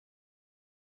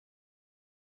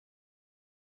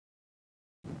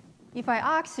If I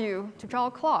ask you to draw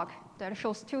a clock that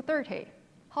shows 2:30,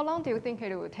 how long do you think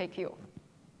it would take you?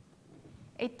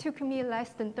 It took me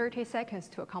less than 30 seconds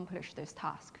to accomplish this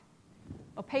task.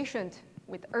 A patient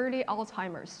with early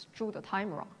Alzheimer's drew the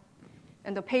time wrong,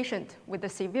 and the patient with the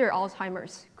severe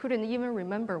Alzheimer's couldn't even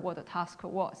remember what the task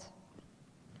was.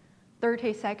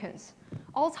 30 seconds.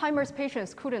 Alzheimer's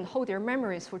patients couldn't hold their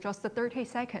memories for just 30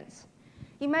 seconds.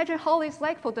 Imagine how it's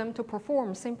like for them to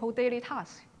perform simple daily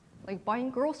tasks, like buying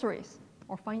groceries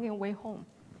or finding a way home.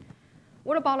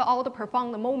 What about all the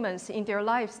profound moments in their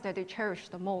lives that they cherish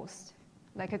the most?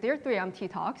 Like their 3M tea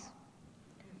talks,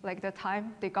 like the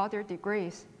time they got their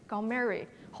degrees, got married,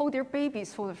 hold their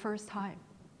babies for the first time.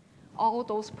 All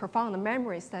those profound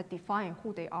memories that define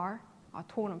who they are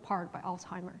torn apart by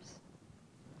Alzheimer's.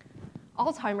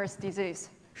 Alzheimer's disease,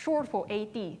 short for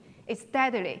AD, is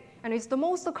deadly and is the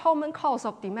most common cause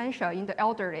of dementia in the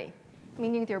elderly,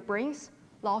 meaning their brains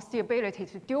lost the ability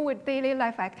to deal with daily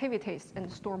life activities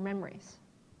and store memories.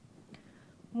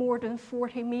 More than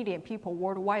 40 million people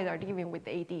worldwide are living with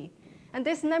AD, and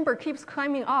this number keeps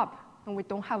climbing up, and we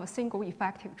don't have a single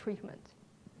effective treatment.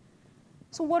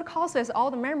 So what causes all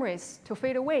the memories to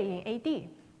fade away in AD?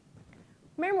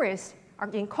 Memories are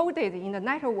encoded in the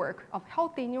network of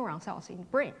healthy neuron cells in the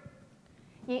brain.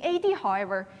 In AD,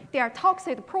 however, there are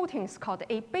toxic proteins called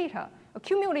A-beta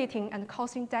accumulating and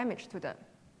causing damage to them.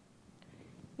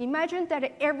 Imagine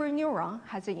that every neuron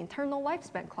has an internal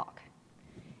lifespan clock.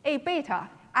 A-beta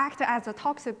acts as a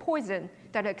toxic poison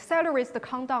that accelerates the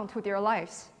countdown to their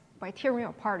lives by tearing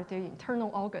apart their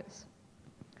internal organs.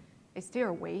 Is there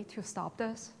a way to stop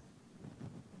this?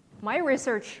 My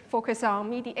research focuses on a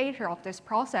mediator of this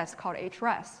process called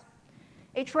HRAS.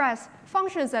 HRAS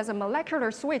functions as a molecular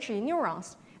switch in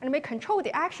neurons and may control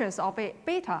the actions of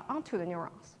A-beta onto the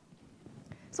neurons.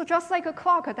 So just like a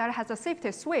clock that has a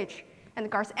safety switch and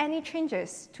guards any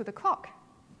changes to the clock,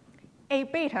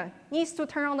 A-beta needs to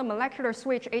turn on the molecular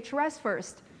switch HRAS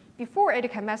first before it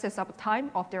can mess up the time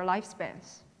of their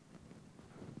lifespans.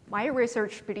 My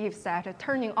research believes that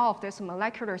turning off this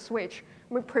molecular switch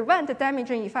will prevent the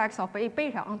damaging effects of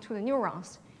A-beta onto the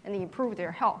neurons and improve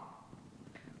their health.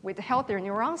 With healthier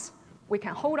neurons, we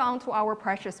can hold on to our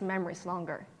precious memories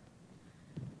longer.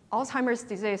 Alzheimer's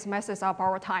disease messes up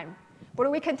our time, but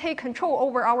we can take control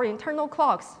over our internal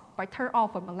clocks by turning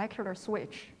off a molecular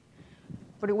switch.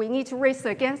 But we need to race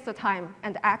against the time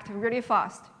and act really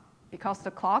fast because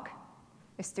the clock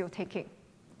is still ticking.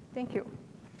 Thank you.